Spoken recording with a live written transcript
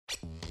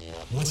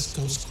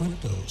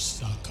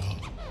westcoastcryptos.com.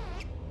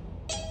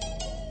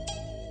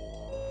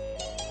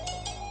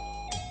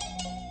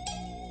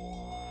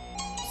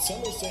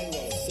 Some are saying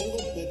that a single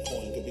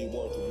Bitcoin could be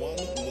worth $1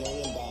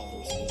 million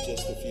in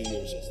just a few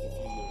years.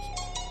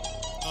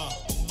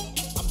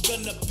 I'm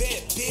gonna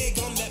bet big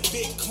on that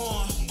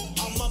Bitcoin.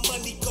 All my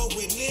money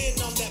going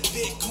in on that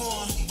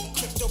Bitcoin.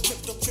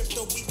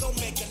 Crypto, we gon'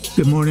 make a lot.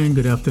 Good morning,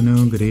 good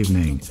afternoon, good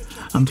evening.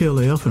 I'm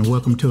TLF and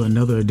welcome to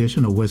another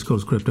edition of West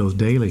Coast Cryptos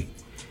Daily.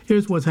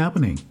 Here's what's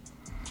happening.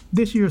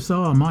 This year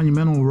saw a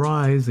monumental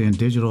rise in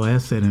digital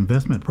asset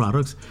investment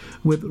products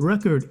with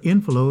record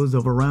inflows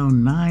of around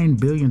 $9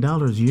 billion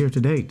year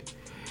to date.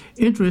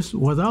 Interest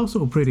was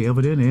also pretty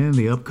evident in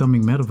the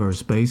upcoming metaverse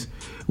space,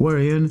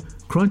 wherein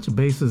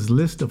Crunchbase's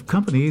list of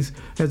companies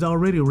has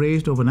already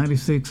raised over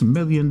 $96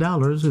 million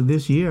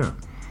this year.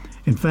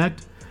 In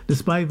fact,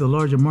 despite the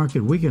larger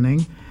market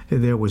weakening,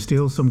 there were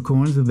still some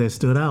coins that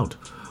stood out.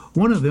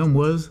 One of them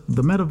was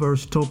the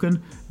metaverse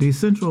token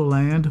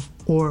Decentraland,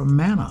 or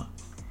Mana.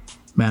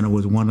 Mana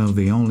was one of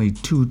the only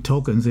two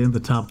tokens in the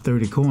top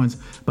 30 coins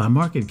by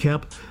market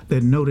cap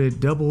that noted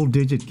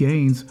double-digit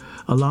gains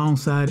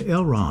alongside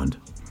Elrond.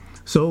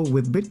 So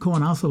with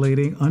Bitcoin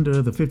oscillating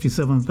under the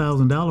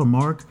 $57,000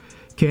 mark,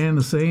 can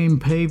the same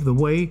pave the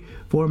way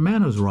for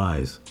Mana's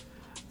rise?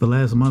 The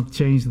last month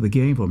changed the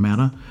game for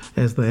Mana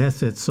as the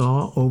asset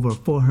saw over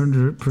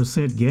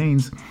 400%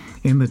 gains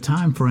in the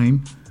time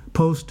frame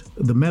post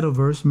the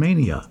metaverse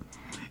mania.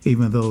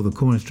 Even though the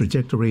coin's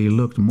trajectory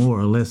looked more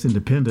or less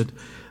independent,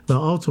 the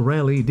alt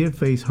rally did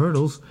face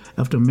hurdles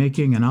after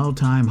making an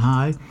all-time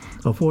high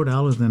of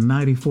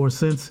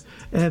 $4.94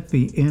 at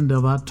the end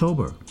of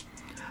October.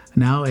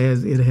 Now,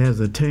 as it has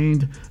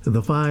attained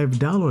the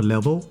 $5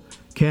 level,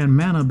 can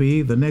Mana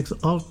be the next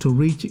alt to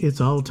reach its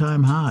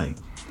all-time high?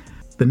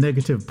 The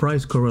negative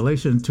price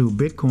correlation to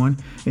Bitcoin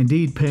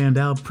indeed panned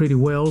out pretty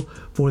well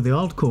for the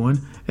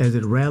altcoin as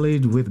it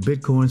rallied with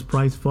Bitcoin's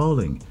price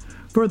falling.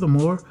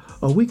 Furthermore,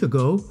 a week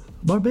ago,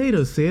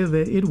 Barbados said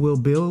that it will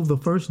build the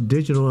first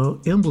digital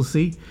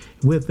embassy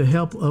with the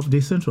help of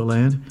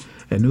Decentraland,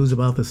 and news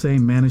about the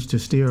same managed to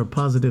steer a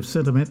positive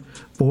sentiment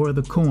for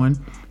the coin,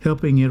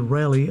 helping it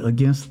rally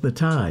against the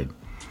tide.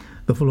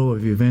 The flow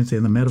of events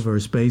in the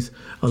metaverse space,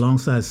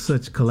 alongside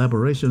such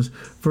collaborations,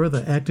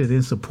 further acted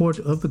in support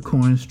of the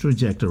coin's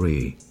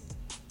trajectory.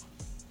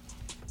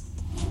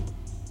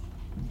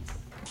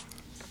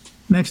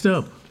 Next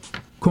up,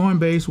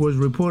 Coinbase was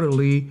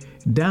reportedly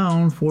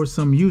down for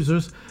some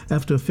users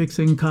after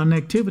fixing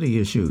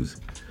connectivity issues.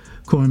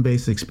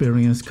 Coinbase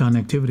experienced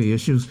connectivity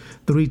issues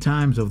 3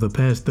 times over the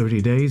past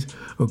 30 days,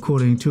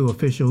 according to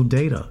official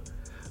data.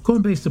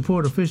 Coinbase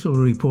support officially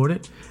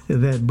reported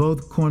that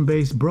both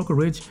Coinbase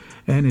brokerage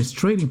and its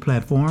trading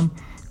platform,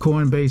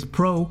 Coinbase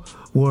Pro,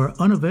 were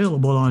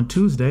unavailable on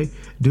Tuesday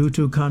due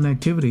to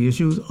connectivity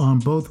issues on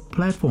both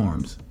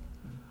platforms.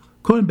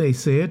 Coinbase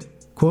said,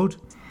 quote,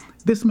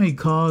 "This may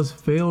cause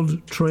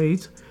failed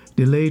trades,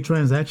 delayed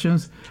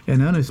transactions,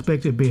 and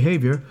unexpected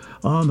behavior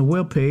on the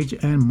web page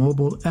and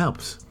mobile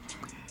apps."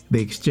 The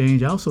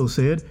exchange also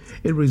said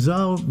it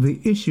resolved the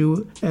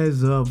issue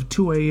as of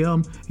 2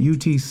 a.m.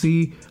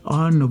 UTC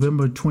on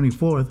November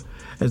 24th,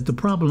 as the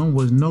problem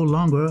was no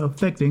longer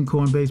affecting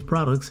Coinbase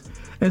products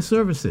and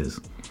services.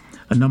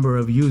 A number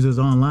of users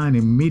online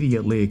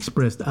immediately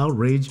expressed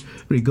outrage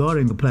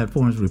regarding the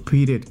platform's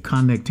repeated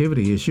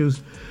connectivity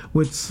issues,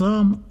 with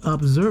some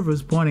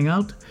observers pointing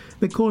out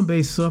that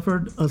Coinbase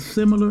suffered a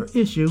similar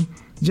issue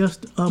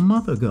just a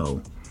month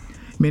ago.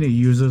 Many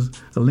users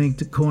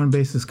linked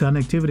Coinbase's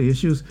connectivity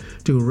issues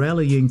to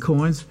rallying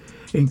coins,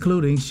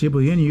 including Shiba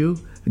Inu,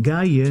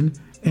 Gaian,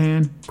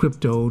 and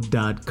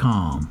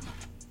Crypto.com.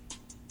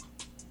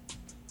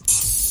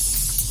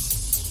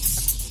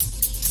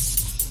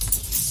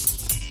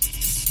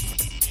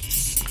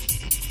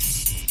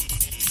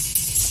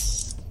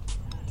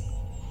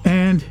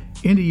 And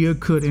India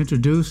could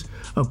introduce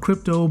a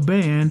crypto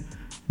ban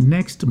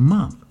next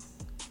month.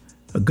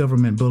 A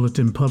government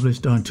bulletin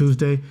published on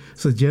Tuesday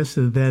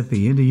suggested that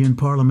the Indian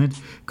Parliament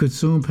could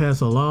soon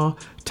pass a law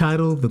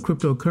titled the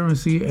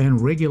Cryptocurrency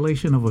and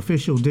Regulation of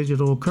Official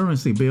Digital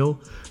Currency Bill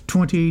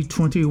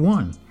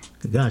 2021.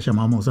 Gosh, I'm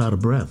almost out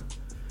of breath.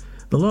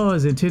 The law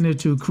is intended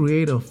to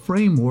create a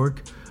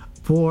framework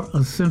for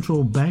a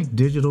central bank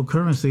digital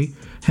currency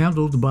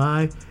handled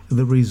by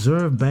the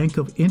Reserve Bank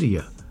of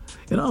India.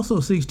 It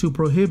also seeks to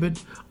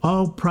prohibit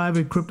all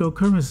private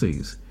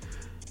cryptocurrencies.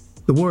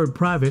 The word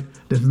private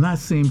does not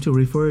seem to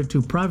refer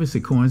to privacy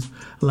coins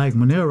like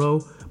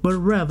Monero, but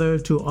rather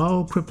to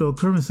all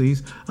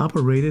cryptocurrencies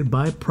operated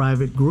by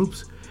private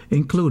groups,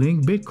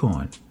 including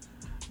Bitcoin.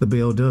 The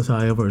bill does,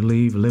 however,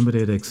 leave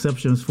limited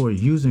exceptions for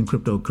using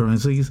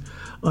cryptocurrencies'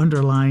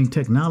 underlying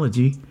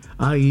technology,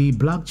 i.e.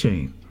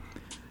 blockchain,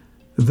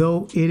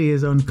 though it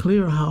is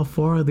unclear how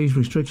far these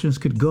restrictions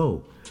could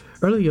go.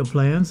 Earlier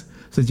plans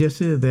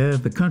suggested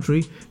that the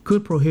country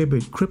could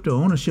prohibit crypto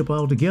ownership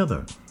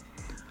altogether,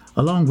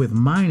 along with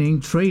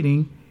mining,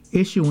 trading,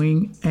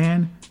 issuing,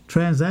 and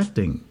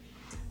transacting.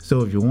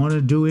 So if you want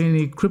to do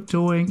any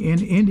cryptoing in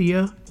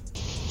India,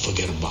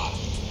 forget about it.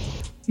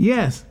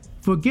 Yes,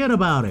 forget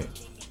about it.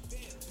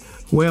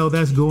 Well,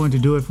 that's going to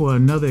do it for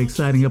another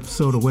exciting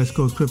episode of West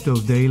Coast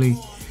Cryptos Daily.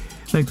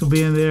 Thanks for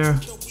being there.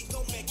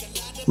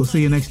 We'll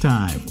see you next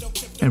time.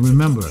 And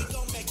remember,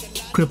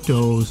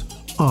 cryptos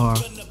are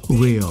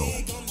real.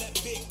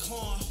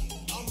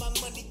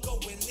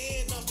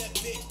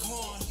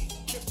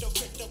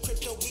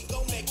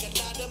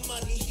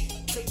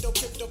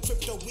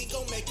 Crypto, we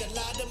gon' make a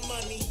lot of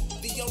money.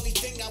 The only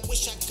thing I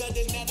wish I got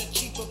it at a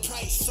cheaper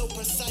price. So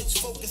precise,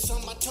 focus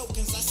on my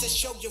tokens. I said,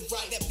 show you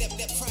right.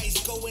 That price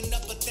going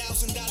up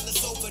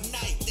 $1,000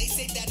 overnight. They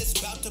say that it's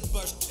about to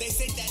burst. They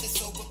say that it's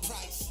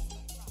overpriced.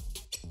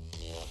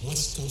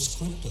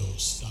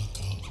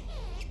 WestCoastCryptos.com